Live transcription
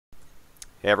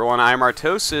Hey everyone, I'm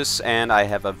Artosis, and I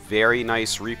have a very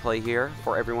nice replay here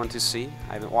for everyone to see.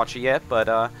 I haven't watched it yet,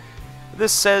 but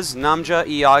this says Namja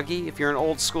Iyagi. If you're an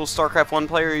old school StarCraft 1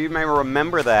 player, you may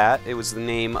remember that. It was the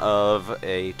name of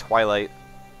a Twilight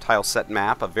tile set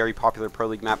map, a very popular Pro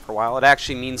League map for a while. It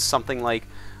actually means something like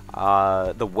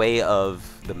the way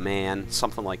of the man,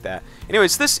 something like that.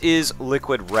 Anyways, this is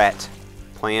LiquidRet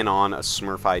playing on a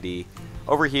Smurf ID.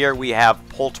 Over here we have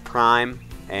poltprime.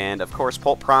 And of course,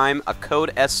 poltprime, a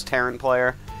Code S Terran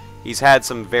player. He's had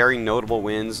some very notable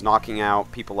wins, knocking out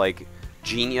people like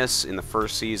Genius in the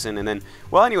first season. And then,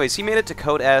 well, anyways, he made it to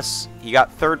Code S. He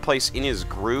got third place in his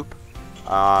group.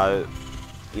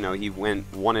 You know, he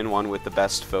went 1-1 with the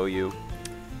best FOU.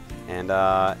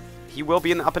 And he will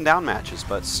be in the up and down matches,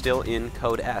 but still in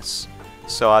Code S.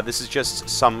 So this is just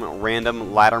some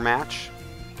random ladder match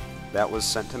that was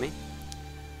sent to me.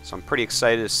 So I'm pretty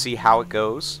excited to see how it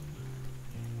goes.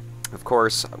 Of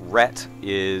course, Rhett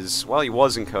is, well, he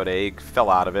was in Code A, fell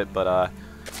out of it, but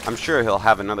I'm sure he'll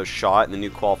have another shot in the new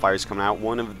qualifiers coming out.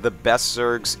 One of the best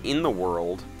Zergs in the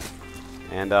world,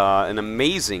 and an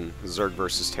amazing Zerg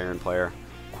versus Terran player.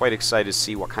 Quite excited to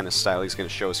see what kind of style he's going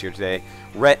to show us here today.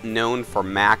 Rhett, known for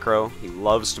macro. He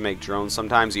loves to make drones.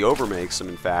 Sometimes he overmakes them,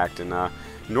 in fact, and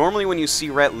normally when you see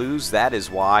Rhett lose, that is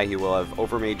why he will have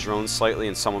overmade drones slightly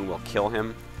and someone will kill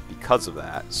him because of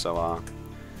that. So,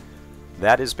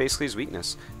 that is basically his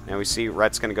weakness. Now we see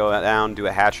Rhett's going to go down, do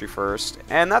a hatchery first,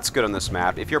 and that's good on this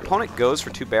map. If your opponent goes for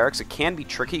 2 barracks, it can be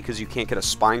tricky because you can't get a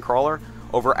spine crawler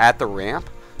over at the ramp,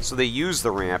 so they use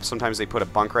the ramp. Sometimes they put a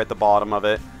bunker at the bottom of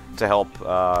it to help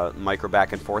micro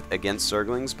back and forth against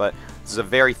Zerglings, but this is a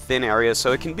very thin area,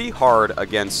 so it can be hard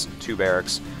against 2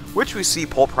 barracks, which we see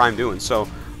poltprime doing. So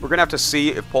we're going to have to see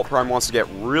if poltprime wants to get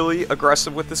really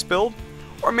aggressive with this build,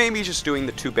 or maybe just doing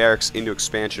the 2 barracks into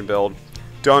expansion build.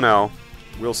 Don't know.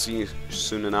 We'll see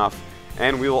soon enough,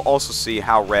 and we will also see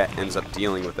how Rhett ends up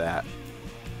dealing with that.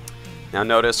 Now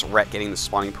notice Rhett getting the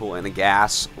spawning pool and the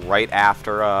gas right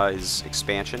after his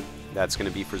expansion. That's going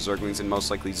to be for Zerglings and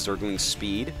most likely Zergling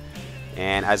speed.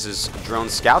 And as his drone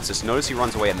scouts this, notice he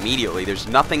runs away immediately. There's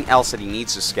nothing else that he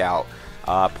needs to scout.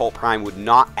 poltprime would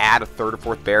not add a 3rd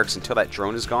or 4th barracks until that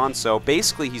drone is gone. So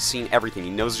basically he's seen everything.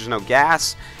 He knows there's no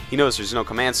gas. He knows there's no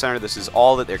command center. This is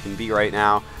all that there can be right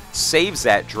now. Saves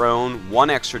that drone. 1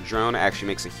 extra drone actually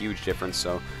makes a huge difference.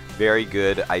 So very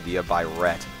good idea by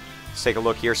Rhett. Let's take a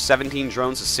look here. 17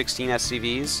 drones to 16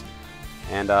 SCVs.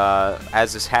 And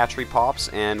as this hatchery pops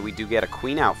and we do get a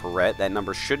queen out for Rhett, that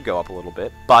number should go up a little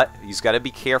bit. But he's got to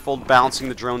be careful balancing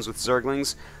the drones with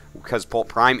Zerglings, because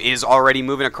poltprime is already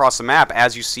moving across the map.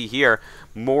 As you see here,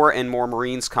 more and more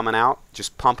Marines coming out,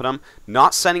 just pumping them.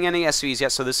 Not sending any SCVs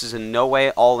yet, so this is in no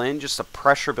way all in, just a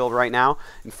pressure build right now.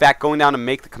 In fact, going down to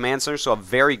make the command center, so a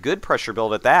very good pressure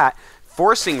build at that.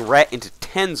 Forcing Rhett into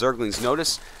 10 Zerglings.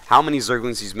 Notice how many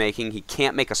Zerglings he's making. He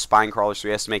can't make a spine crawler, so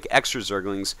he has to make extra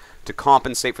Zerglings to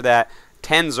compensate for that.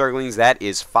 10 Zerglings, that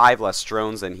is 5 less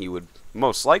drones than he would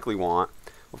most likely want.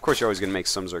 Of course, you're always going to make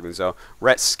some Zerglings, though.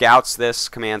 Rhett scouts this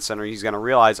command center. He's going to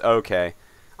realize, okay,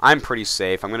 I'm pretty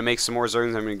safe. I'm going to make some more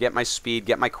Zerglings. I'm going to get my speed,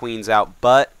 get my queens out,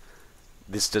 but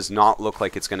this does not look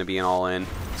like it's going to be an all-in.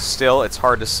 Still, it's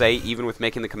hard to say. Even with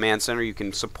making the command center, you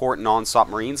can support non-stop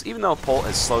Marines, even though Polt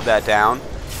has slowed that down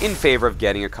in favor of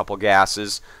getting a couple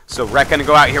gases. So Rhett going to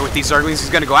go out here with these Zerglings. He's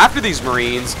going to go after these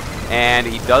Marines, and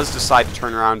he does decide to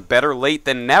turn around. Better late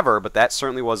than never, but that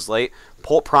certainly was late.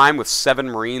 poltprime with 7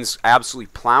 Marines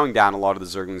absolutely plowing down a lot of the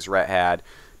Zerglings Rhett had.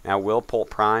 Now, will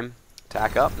poltprime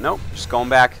tack up? Nope, just going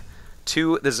back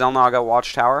to the Xel'Naga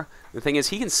Watchtower. The thing is,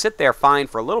 he can sit there fine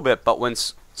for a little bit, but when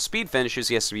speed finishes,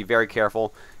 he has to be very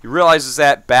careful. He realizes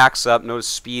that, backs up. Notice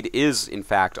speed is, in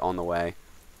fact, on the way.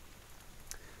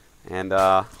 And,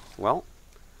 well,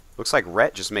 looks like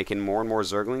Rhett just making more and more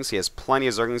Zerglings. He has plenty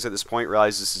of Zerglings at this point.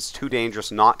 Realizes this is too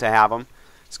dangerous not to have them.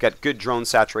 He's got good drone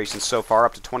saturation so far,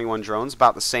 up to 21 drones,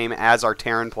 about the same as our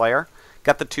Terran player.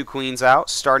 Got the 2 queens out,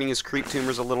 starting his creep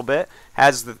tumors a little bit.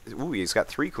 Has the, ooh, he's got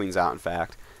 3 queens out, in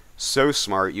fact. So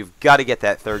smart. You've got to get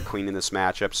that 3rd queen in this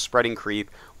matchup. Spreading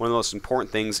creep, one of the most important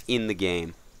things in the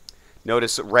game.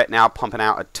 Notice Rhett now pumping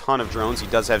out a ton of drones. He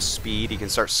does have speed. He can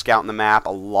start scouting the map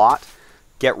a lot.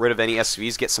 Get rid of any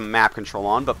SCVs, get some map control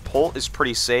on. But Polt is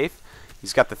pretty safe.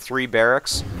 He's got the 3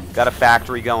 barracks. Got a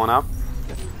factory going up.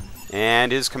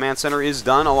 And his command center is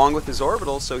done along with his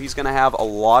orbital, so he's going to have a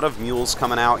lot of mules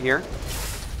coming out here.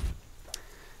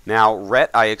 Now, Rhett,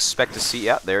 I expect to see,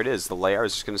 yeah, there it is, the layer. I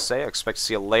was just going to say, I expect to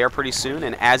see a layer pretty soon,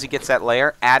 and as he gets that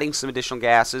layer, adding some additional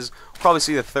gases, we'll probably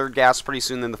see the 3rd gas pretty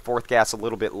soon, then the 4th gas a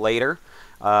little bit later.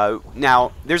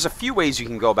 Now, there's a few ways you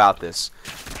can go about this.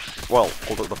 well,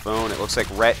 hold up the phone. It looks like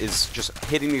Rhett is just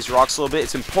hitting these rocks a little bit.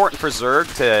 It's important for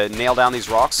Zerg to nail down these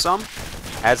rocks some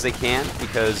as they can,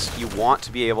 because you want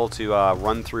to be able to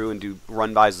run through and do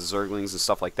run-bys of Zerglings and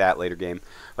stuff like that later game.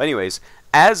 But anyways,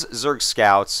 as Zerg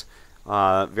scouts,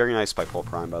 very nice by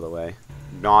poltprime, by the way.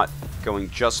 Not going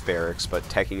just barracks, but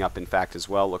teching up, in fact, as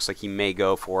well. Looks like he may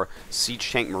go for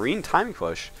Siege Tank Marine timing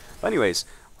push. But anyways,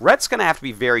 Rhett's going to have to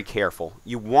be very careful.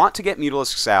 You want to get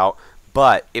Mutalisks out,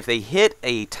 but if they hit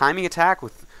a timing attack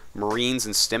with Marines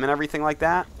and Stim and everything like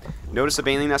that, notice the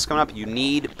Baneling that's coming up. You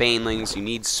need Banelings, you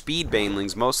need speed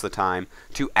Banelings most of the time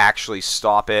to actually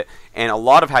stop it. And a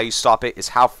lot of how you stop it is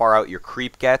how far out your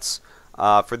creep gets.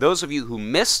 For those of you who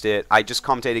missed it, I just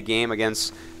commentated a game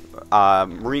against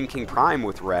Marine King Prime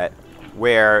with Rhett,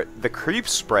 where the creep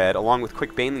spread along with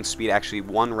quick Baneling speed actually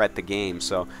won Rhett the game.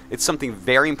 So it's something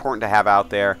very important to have out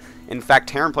there. In fact,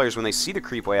 Terran players, when they see the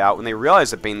creep way out, when they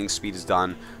realize that Baneling speed is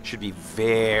done, should be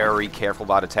very careful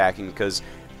about attacking, because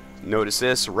notice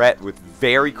this, Rhett with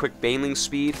very quick Baneling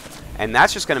speed, and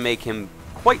that's just going to make him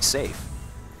quite safe.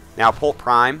 Now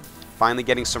poltprime finally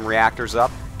getting some reactors up,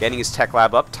 getting his tech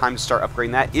lab up. Time to start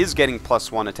upgrading that. Is getting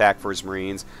 +1 attack for his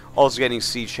Marines. Also getting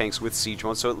siege tanks with siege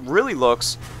mode. So it really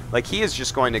looks like he is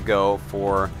just going to go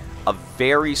for a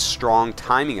very strong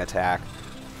timing attack.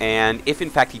 And if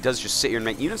in fact he does just sit here and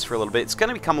make units for a little bit, it's going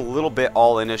to become a little bit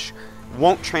all-in-ish.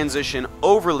 Won't transition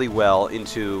overly well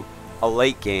into a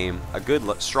late game, a good,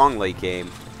 strong late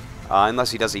game,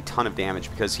 unless he does a ton of damage,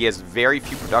 because he has very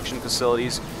few production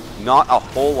facilities, not a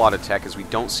whole lot of tech, as we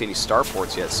don't see any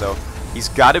starports yet. So he's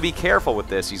got to be careful with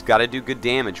this. He's got to do good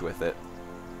damage with it.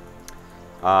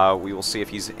 We will see if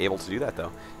he's able to do that,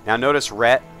 though. Now notice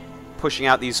Rhett pushing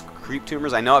out these creep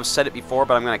tumors. I know I've said it before,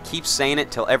 but I'm going to keep saying it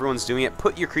till everyone's doing it.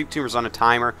 Put your creep tumors on a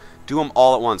timer. Do them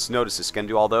all at once. Notice it's going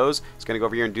to do all those. It's going to go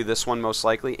over here and do this one most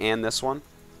likely, and this one.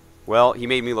 Well, he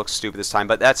made me look stupid this time,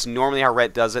 but that's normally how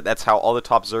Rhett does it. That's how all the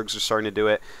top Zergs are starting to do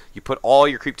it. You put all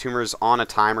your creep tumors on a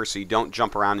timer so you don't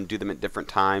jump around and do them at different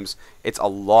times. It's a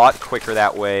lot quicker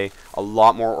that way, a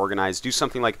lot more organized. Do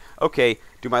something like, okay,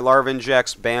 do my larva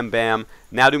injects, bam, bam.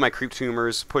 Now do my creep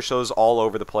tumors, push those all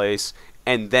over the place,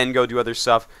 and then go do other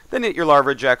stuff. Then hit your larva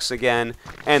injects again,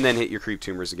 and then hit your creep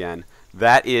tumors again.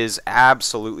 That is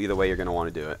absolutely the way you're going to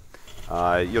want to do it.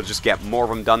 You'll just get more of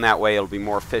them done that way. It'll be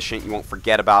more efficient. You won't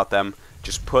forget about them.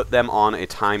 Just put them on a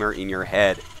timer in your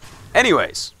head.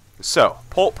 Anyways, so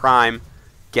poltprime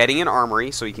getting an armory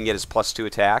so he can get his +2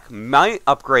 attack. Might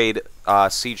upgrade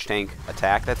siege tank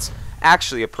attack. That's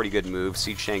actually a pretty good move.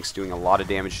 Siege tank's doing a lot of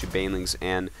damage to Banelings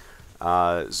and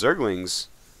Zerglings.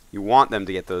 You want them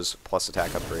to get those plus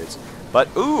attack upgrades. But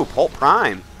ooh,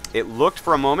 poltprime. It looked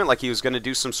for a moment like he was going to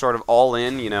do some sort of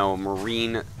all-in, you know,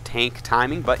 Marine tank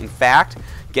timing, but in fact,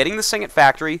 getting this thing at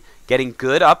factory, getting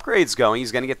good upgrades going.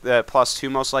 He's going to get the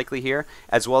 +2 most likely here,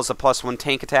 as well as the +1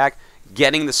 tank attack,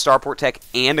 getting the starport tech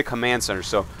and a command center.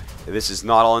 So this is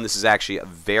not all in. This is actually a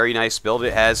very nice build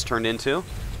it has turned into.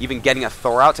 Even getting a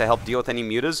Thor out to help deal with any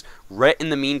mutas. Rhett,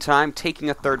 in the meantime, taking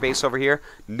a third base over here.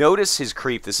 Notice his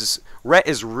creep. Rhett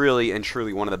is really and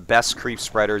truly one of the best creep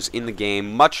spreaders in the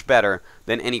game. Much better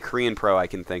than any Korean pro I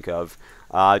can think of.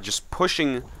 Just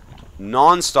pushing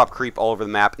non-stop creep all over the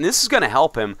map. And this is going to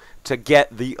help him to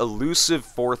get the elusive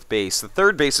fourth base. The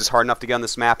third base is hard enough to get on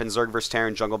this map in Zerg vs.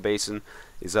 Terran. Jungle Basin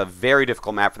is a very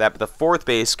difficult map for that. But the fourth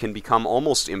base can become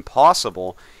almost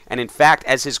impossible. And in fact,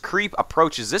 as his creep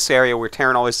approaches this area where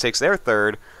Terran always takes their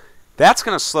third, that's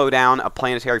going to slow down a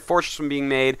planetary fortress from being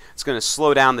made. It's going to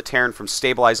slow down the Terran from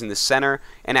stabilizing the center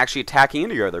and actually attacking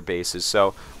into your other bases.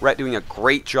 So Rhett doing a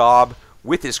great job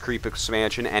with his creep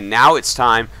expansion, and now it's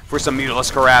time for some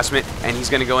Mutalisk harassment, and he's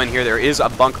going to go in here. There is a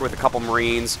bunker with a couple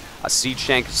Marines, a siege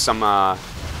tank, some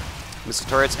missile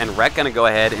turrets, and Rhett going to go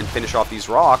ahead and finish off these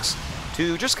rocks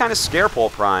to just kind of scare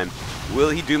poltprime. Will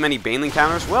he do many Baneling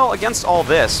counters? Well, against all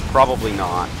this, probably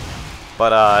not.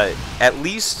 But at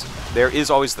least there is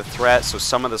always the threat, so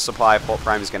some of the supply of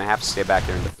poltprime is going to have to stay back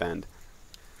there and defend.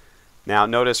 Now,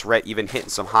 notice Rhett even hitting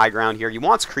some high ground here. He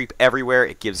wants creep everywhere.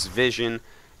 It gives vision.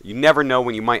 You never know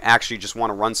when you might actually just want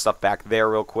to run stuff back there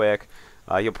real quick.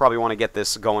 You'll probably want to get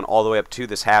this going all the way up to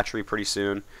this hatchery pretty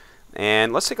soon.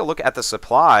 And let's take a look at the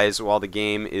supplies while the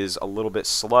game is a little bit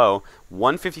slow.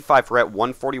 155 for Rhett,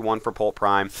 141 for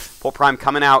poltprime. Poltprime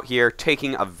coming out here,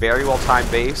 taking a very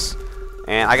well-timed base.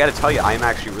 And I got to tell you, I am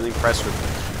actually really impressed with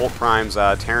poltprime's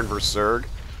Terran vs. Zerg.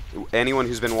 Anyone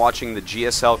who's been watching the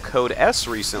GSL Code S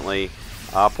recently,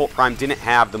 poltprime didn't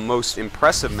have the most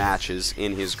impressive matches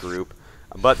in his group.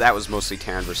 But that was mostly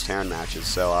Terran vs. Terran matches.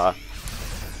 So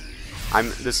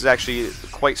this is actually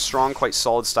quite strong, quite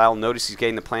solid style. Notice he's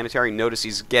getting the planetary. Notice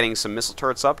he's getting some missile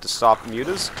turrets up to stop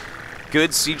mutas.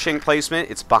 good siege tank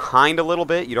placement. It's behind a little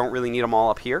bit. You don't really need them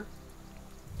all up here.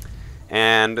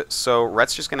 And so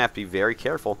Rhett's just going to have to be very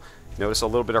careful. Notice a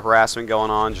little bit of harassment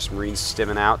going on. Just Marines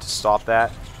stimming out to stop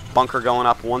that. Bunker going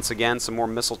up once again. Some more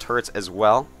missile turrets as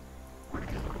well.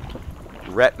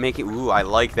 Rhett making... Ooh, I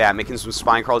like that. Making some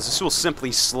spine crawlers. This will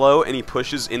simply slow any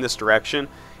pushes in this direction.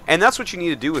 And that's what you need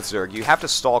to do with Zerg. You have to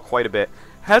stall quite a bit.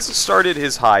 Hasn't started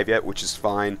his hive yet, which is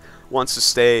fine. Wants to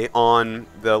stay on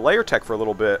the layer tech for a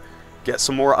little bit. Get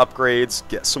some more upgrades.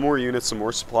 Get some more units, some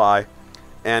more supply.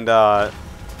 And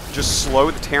just slow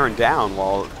the Terran down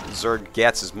while Zerg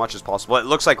gets as much as possible. It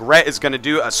looks like Rhett is going to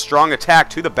do a strong attack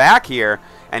to the back here.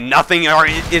 And nothing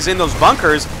is in those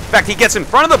bunkers. In fact, he gets in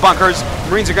front of the bunkers.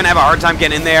 Marines are going to have a hard time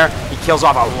getting in there. He kills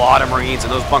off a lot of Marines,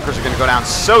 and those bunkers are going to go down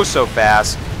so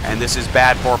fast. And this is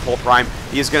bad for Polt Prime.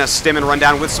 He is going to stim and run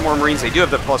down with some more Marines. They do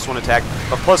have the +1 attack,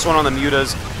 but +1 on the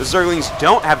mutas. The Zerglings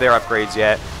don't have their upgrades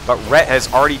yet, but Rhett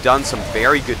has already done some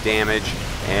very good damage,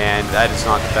 and that is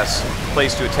not the best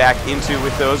place to attack into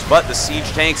with those. But the siege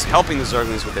tanks helping the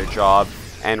Zerglings with their job.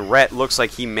 And Rhett looks like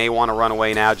he may want to run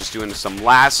away now, just doing some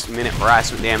last-minute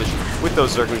harassment damage with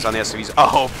those Zerglings on the SCVs.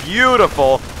 Oh,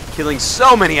 beautiful! Killing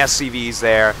so many SCVs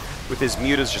there with his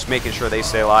mutas, just making sure they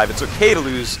stay alive. It's okay to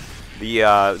lose the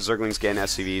Zerglings getting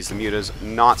SCVs, the mutas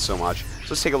not so much. So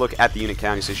let's take a look at the unit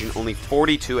counting station. Only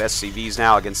 42 SCVs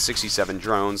now against 67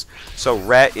 drones. So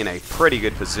Rhett in a pretty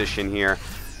good position here.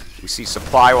 We see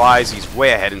supply-wise, he's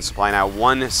way ahead in supply now,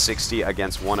 160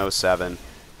 against 107.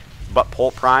 But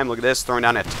Polt Prime, look at this, throwing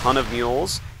down a ton of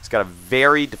mules. He's got a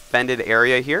very defended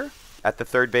area here at the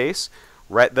third base.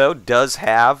 Rhett, though, does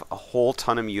have a whole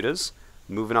ton of mutas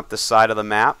moving up the side of the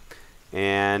map.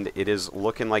 And it is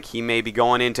looking like he may be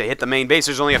going in to hit the main base.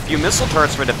 There's only a few missile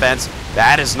turrets for defense.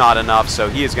 That is not enough, so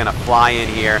he is going to fly in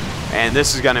here. And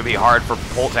this is going to be hard for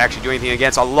Polt to actually do anything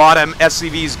against. A lot of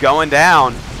SCVs going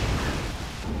down.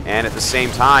 And at the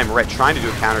same time, Rhett trying to do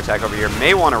a counterattack over here.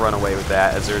 May want to run away with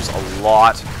that, as there's a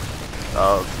lot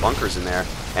of bunkers in there.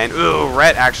 And ooh,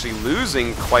 Rhett actually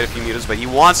losing quite a few mutas, but he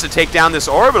wants to take down this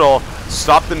orbital,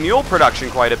 stop the mule production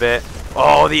quite a bit.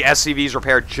 Oh, the SCVs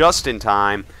repaired just in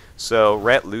time. So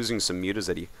Rhett losing some mutas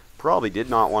that he probably did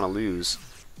not want to lose.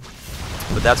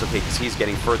 But that's okay, because he's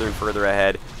getting further and further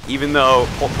ahead. Even though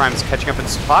Polt Prime is catching up in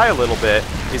supply a little bit,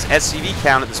 his SCV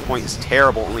count at this point is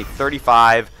terrible. Only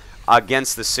 35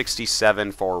 against the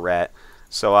 67 for Rhett.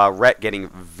 So Rhett getting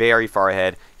very far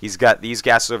ahead. He's got these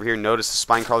gases over here. Notice the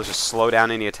spine crawlers just slow down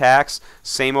any attacks.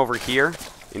 Same over here.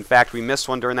 In fact, we missed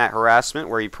one during that harassment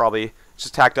where he probably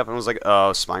just tacked up and was like,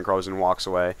 oh, spine crawlers, and walks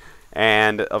away.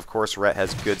 And, of course, Rhett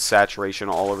has good saturation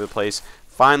all over the place.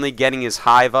 Finally getting his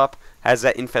hive up. Has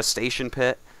that infestation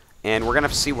pit. And we're going to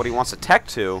have to see what he wants to tech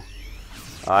to.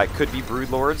 It could be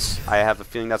Broodlords. I have a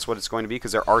feeling that's what it's going to be,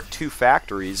 because there are 2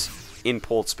 factories in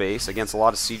Polt space. Against a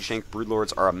lot of siege tank,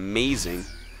 Broodlords are amazing.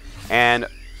 And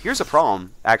here's a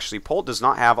problem. Actually, Polt does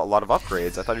not have a lot of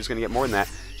upgrades. I thought he was going to get more than that.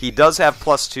 He does have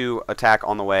 +2 attack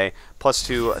on the way,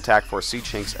 +2 attack for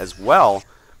siege tanks as well,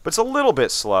 but it's a little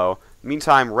bit slow.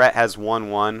 Meantime, Rhett has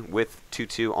 1-1 with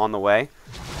 2-2 on the way.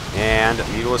 And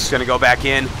Mutalisk is going to go back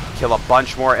in, kill a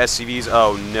bunch more SCVs.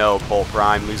 Oh no, Polt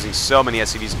Prime losing so many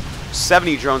SCVs.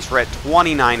 70 drones for Rhett,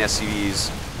 29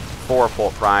 SCVs for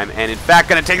Polt Prime. And in fact,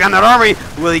 going to take down that army.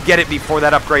 Will he get it before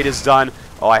that upgrade is done?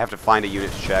 Oh, I have to find a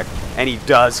unit to check. And he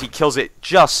does. He kills it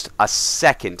just a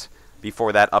second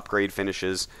before that upgrade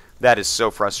finishes. That is so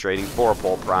frustrating for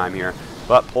Polt Prime here.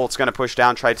 But Polt's going to push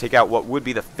down, try to take out what would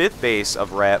be the 5th base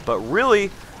of Rhett, but really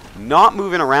not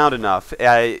moving around enough.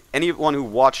 Anyone who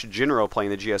watched Jinro playing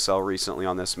the GSL recently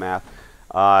on this map,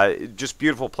 just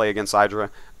beautiful play against Hydra.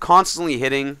 Constantly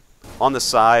hitting on the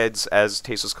sides, as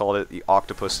Tasos called it, the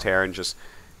Octopus Terran, just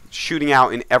shooting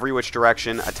out in every which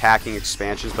direction, attacking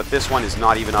expansions, but this one is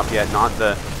not even up yet, not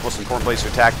the most important place to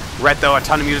attack. Rhett, though, a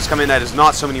ton of mutas come in, that is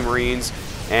not so many Marines,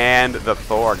 and the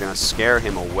Thor are going to scare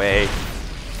him away.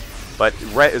 But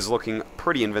Rhett is looking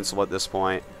pretty invincible at this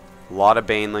point. A lot of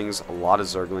Banelings, a lot of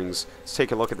Zerglings. Let's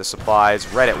take a look at the supplies.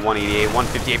 Rhett at 188,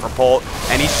 158 for Polt,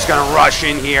 and he's just going to rush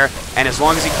in here, and as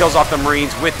long as he kills off the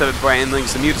Marines with the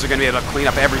Banelings, the mutas are going to be able to clean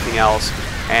up everything else,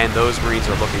 and those Marines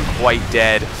are looking quite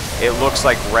dead. It looks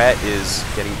like Rhett is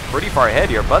getting pretty far ahead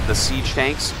here, but the siege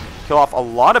tanks kill off a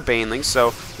lot of Banelings,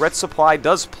 so Rhett's supply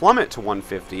does plummet to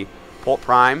 150. Polt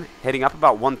Prime heading up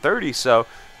about 130, so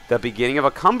the beginning of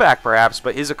a comeback perhaps,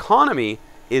 but his economy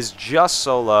is just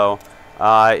so low.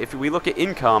 If we look at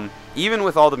income, even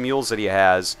with all the mules that he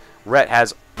has, Rhett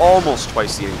has almost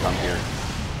twice the income here.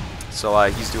 So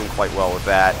he's doing quite well with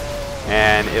that.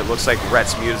 And it looks like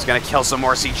Rhett's mute is going to kill some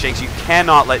more siege tanks. You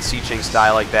cannot let siege tanks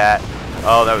die like that.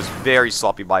 Oh, that was very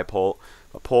sloppy by Polt.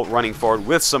 But Polt running forward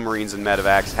with some Marines and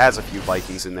medevacs, has a few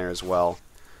Vikings in there as well.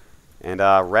 And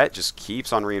Rhett just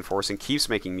keeps on reinforcing, keeps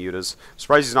making mutas. I'm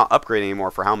surprised he's not upgrading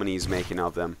anymore for how many he's making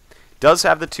of them. Does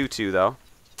have the 2-2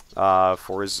 though,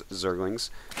 for his Zerglings.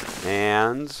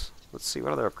 And let's see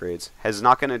what other upgrades. Has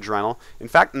not going to Adrenal. In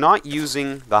fact, not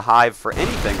using the Hive for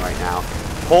anything right now.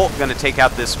 Polt going to take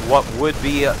out this what would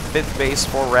be a 5th base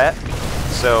for Rhett.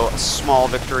 So a small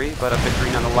victory, but a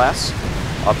victory nonetheless.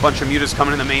 A bunch of mutas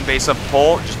coming in the main base of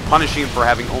Polt, just punishing him for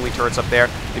having only turrets up there.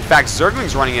 In fact,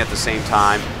 Zerglings running at the same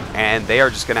time, and they are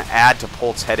just going to add to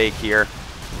Polt's headache here.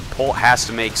 Polt has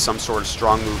to make some sort of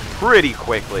strong move pretty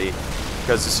quickly,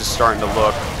 because this is starting to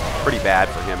look pretty bad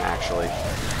for him, actually.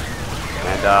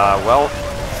 And, well,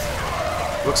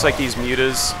 looks like these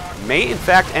mutas may, in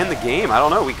fact, end the game. I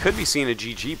don't know. We could be seeing a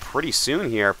GG pretty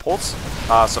soon here. Polt's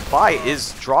supply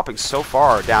is dropping so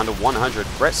far down to 100.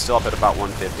 Brett's still up at about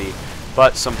 150.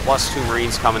 But some +2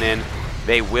 Marines coming in.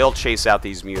 They will chase out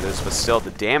these mutas, but still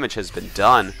the damage has been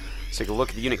done. Let's take a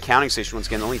look at the unit counting station once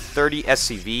again. Only 30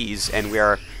 SCVs, and we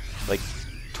are like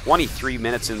 23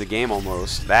 minutes in the game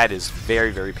almost. That is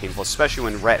very, very painful, especially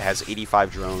when Rhett has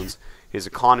 85 drones. His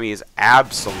economy is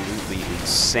absolutely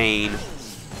insane.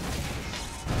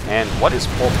 And what is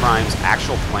poltprime's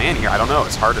actual plan here? I don't know.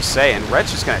 It's hard to say. And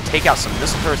Rhett's just going to take out some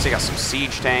missile turrets, take out some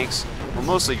siege tanks. We're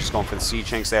mostly just going for the siege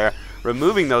tanks there.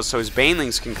 Removing those so his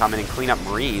banelings can come in and clean up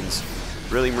Marines.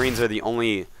 Really, Marines are the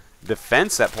only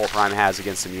defense that poltprime has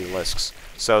against the mutalisks.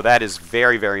 So that is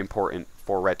very, very important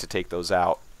for Rhett to take those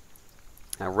out.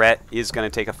 Now Rhett is going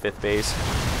to take a 5th base.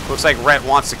 Looks like Rhett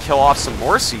wants to kill off some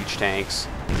more siege tanks.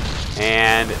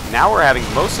 And now we're having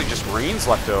mostly just Marines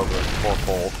left over for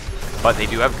Polt. But they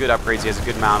do have good upgrades. He has a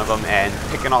good amount of them. And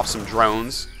picking off some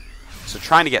drones. So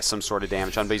trying to get some sort of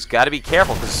damage on. But he's got to be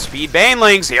careful because speed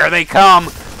banelings, here they come.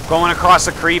 Going across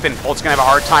the creep. And Polt's going to have a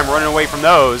hard time running away from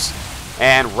those.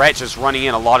 And Rhett just running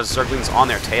in a lot of Zerglings on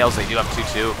their tails. They do have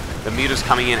 2-2. The mutas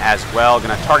coming in as well.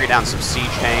 Going to target down some siege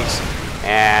tanks.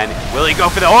 And will he go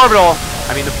for the orbital?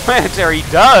 I mean, the planetary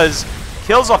does.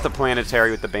 Kills off the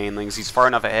planetary with the banelings. He's far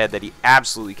enough ahead that he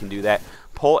absolutely can do that.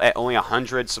 Polt at only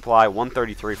 100 supply,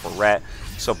 133 for Rhett.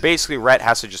 So basically, Rhett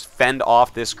has to just fend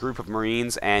off this group of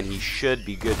Marines, and he should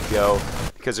be good to go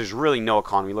because there's really no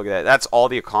economy. Look at that. That's all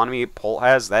the economy Polt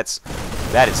has. That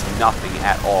is nothing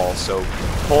at all. So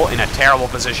Polt in a terrible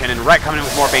position, and Rhett coming in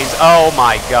with more Banes. Oh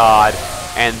my god.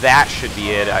 And that should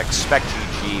be it. I expect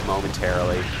GG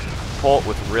momentarily. Polt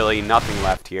with really nothing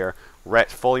left here.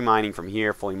 Rhett fully mining from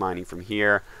here, fully mining from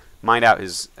here. Mined out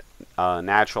his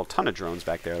natural ton of drones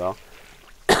back there, though.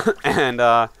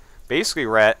 And basically,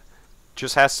 Rhett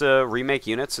just has to remake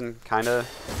units and kind of,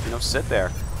 sit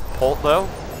there. Polt, though,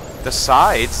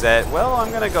 decides that, well, I'm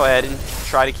going to go ahead and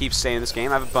try to keep staying in this game.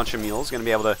 I have a bunch of mules. Going to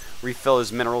be able to refill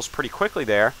his minerals pretty quickly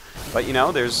there. But,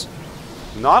 there's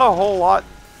not a whole lot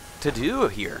to do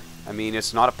here. I mean,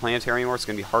 it's not a planetary anymore. It's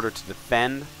going to be harder to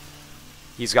defend.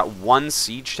 He's got one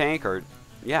siege tank, or,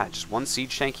 yeah, just one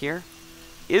siege tank here.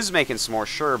 Is making some more,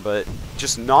 sure, but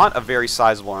just not a very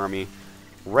sizable army.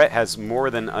 Rhett has more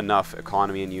than enough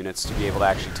economy and units to be able to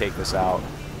actually take this out.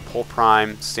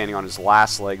 poltprime standing on his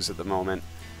last legs at the moment.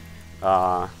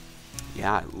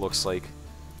 Yeah, it looks like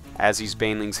as these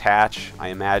banelings hatch, I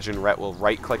imagine Rhett will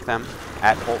right-click them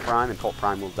at poltprime, and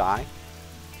poltprime will die.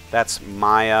 That's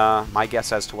my my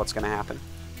guess as to what's going to happen.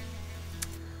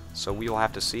 So we will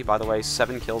have to see. By the way,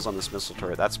 7 kills on this missile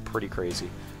turret. That's pretty crazy.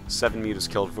 7 mutas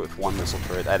killed with 1 missile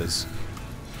turret. That is...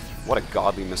 what a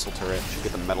godly missile turret. Should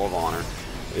get the Medal of Honor.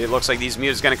 It looks like these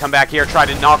mutas are going to come back here, try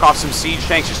to knock off some siege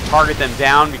tanks, just target them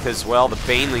down because, well, the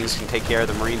banelings can take care of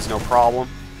the Marines no problem.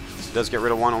 So it does get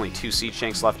rid of one. Only 2 siege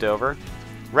tanks left over.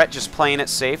 Rhett just playing it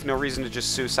safe. No reason to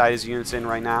just suicide his units in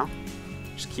right now.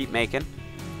 Just keep making.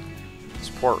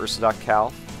 Support Ursadoc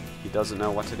Calf. He doesn't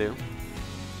know what to do.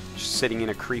 Just sitting in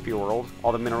a creepy world.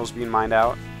 All the minerals being mined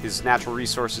out. His natural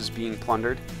resources being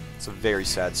plundered. It's a very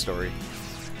sad story.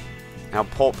 Now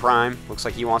poltprime looks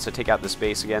like he wants to take out this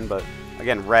base again, but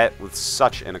again, Rhett with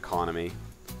such an economy.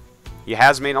 He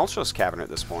has made an Ultras cabinet at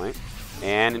this point,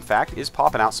 and in fact is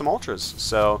popping out some Ultras.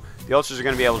 So the Ultras are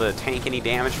going to be able to tank any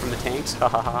damage from the tanks.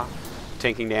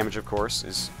 Tanking damage, of course,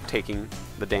 is taking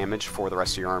the damage for the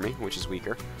rest of your army, which is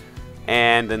weaker.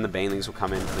 And then the banelings will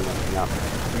come in, clean everything up.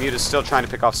 The Muta's still trying to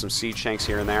pick off some siege tanks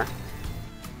here and there.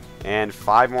 And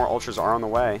 5 more Ultras are on the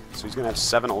way. So he's going to have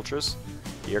 7 Ultras.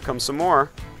 Here comes some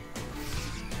more.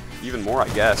 Even more, I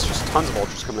guess. Just tons of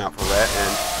Ultras coming out for Rhett.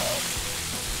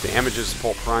 And damages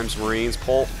poltprime's Marines.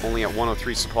 Polt only at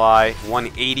 103 supply.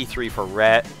 183 for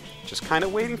Rhett. Just kind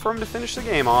of waiting for him to finish the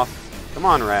game off. Come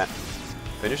on, Rhett.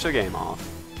 Finish the game off.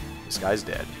 This guy's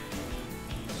dead.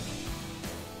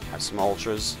 Have some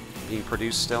ultras being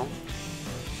produced still.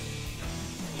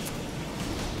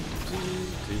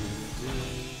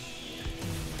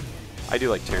 I do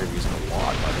like Terran music a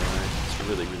lot, by the way. It's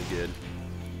really, really good.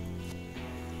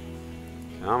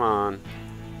 Come on.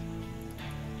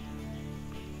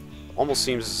 Almost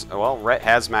seems, well, Ret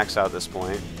has maxed out at this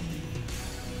point.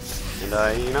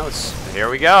 And, you know, here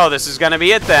we go. This is going to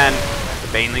be it then.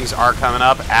 The Banelings are coming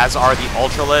up, as are the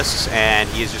Ultralisks, and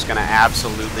he is just going to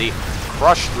absolutely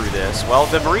crush through this. Well,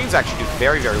 the Marines actually do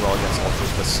very, very well against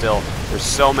Ultras, but still, there's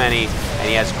so many, and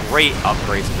he has great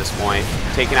upgrades at this point.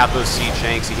 Taking out those siege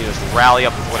tanks, he can just rally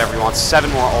up with whatever he wants. 7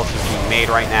 more Ultras being made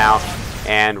right now,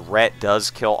 and Ret does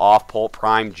kill off Polt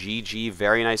Prime. GG,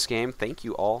 very nice game. Thank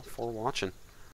you all for watching.